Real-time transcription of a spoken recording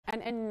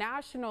And in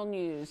national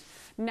news,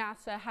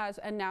 NASA has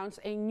announced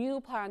a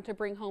new plan to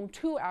bring home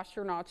 2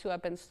 astronauts who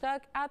have been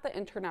stuck at the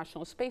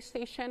International Space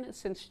Station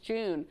since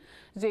June.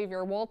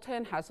 Xavier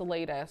Walton has the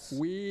latest.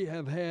 We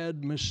have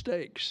had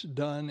mistakes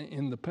done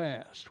in the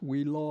past.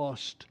 We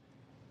lost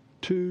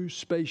 2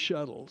 space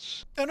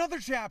shuttles. Another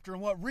chapter in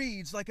what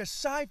reads like a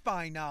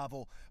sci-fi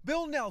novel.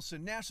 Bill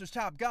Nelson, NASA's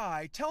top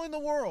guy, telling the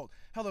world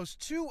how those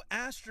 2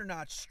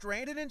 astronauts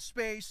stranded in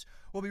space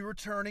will be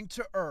returning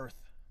to Earth.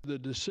 The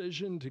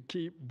decision to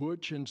keep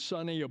Butch and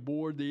Sonny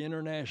aboard the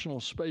International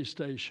Space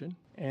Station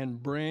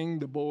and bring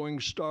the Boeing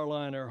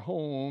Starliner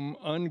home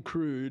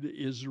uncrewed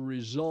is a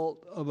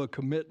result of a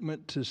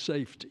commitment to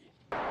safety.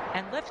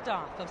 And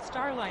liftoff of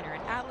Starliner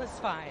and Atlas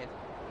V,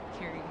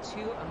 carrying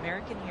 2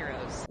 American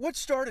heroes. What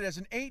started as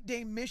an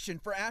 8-day mission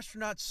for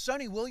astronauts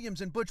Sonny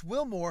Williams and Butch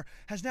Wilmore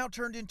has now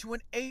turned into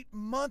an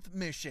 8-month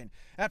mission.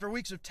 After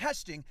weeks of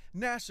testing,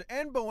 NASA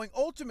and Boeing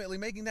ultimately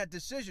making that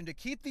decision to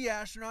keep the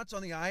astronauts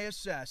on the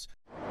ISS.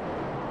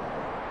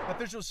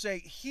 Officials say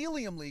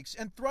helium leaks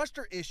and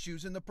thruster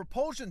issues in the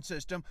propulsion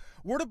system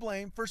were to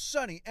blame for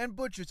Sonny and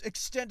Butch's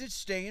extended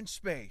stay in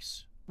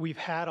space. We've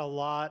had a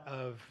lot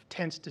of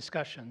tense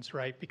discussions,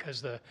 right,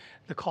 because the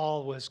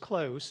call was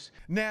close.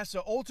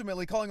 NASA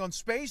ultimately calling on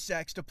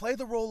SpaceX to play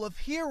the role of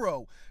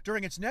hero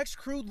during its next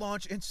crewed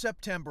launch in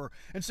September.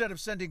 Instead of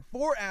sending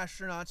 4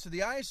 astronauts to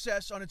the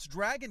ISS on its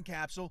Dragon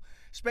capsule,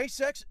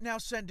 SpaceX now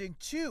sending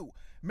 2,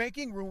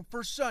 making room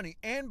for Sonny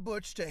and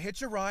Butch to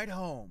hitch a ride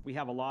home. We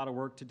have a lot of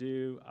work to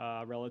do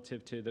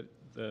relative to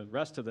the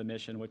rest of the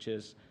mission, which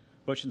is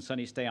Butch and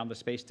Sonny stay on the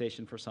space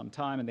station for some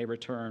time and they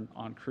return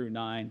on Crew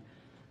 9.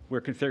 We're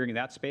configuring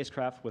that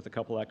spacecraft with a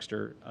couple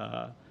extra,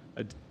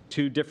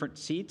 2 different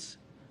seats.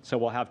 So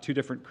we'll have 2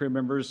 different crew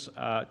members,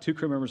 2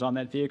 crew members on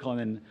that vehicle, and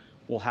then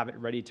we'll have it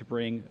ready to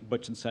bring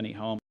Butch and Sonny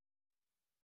home.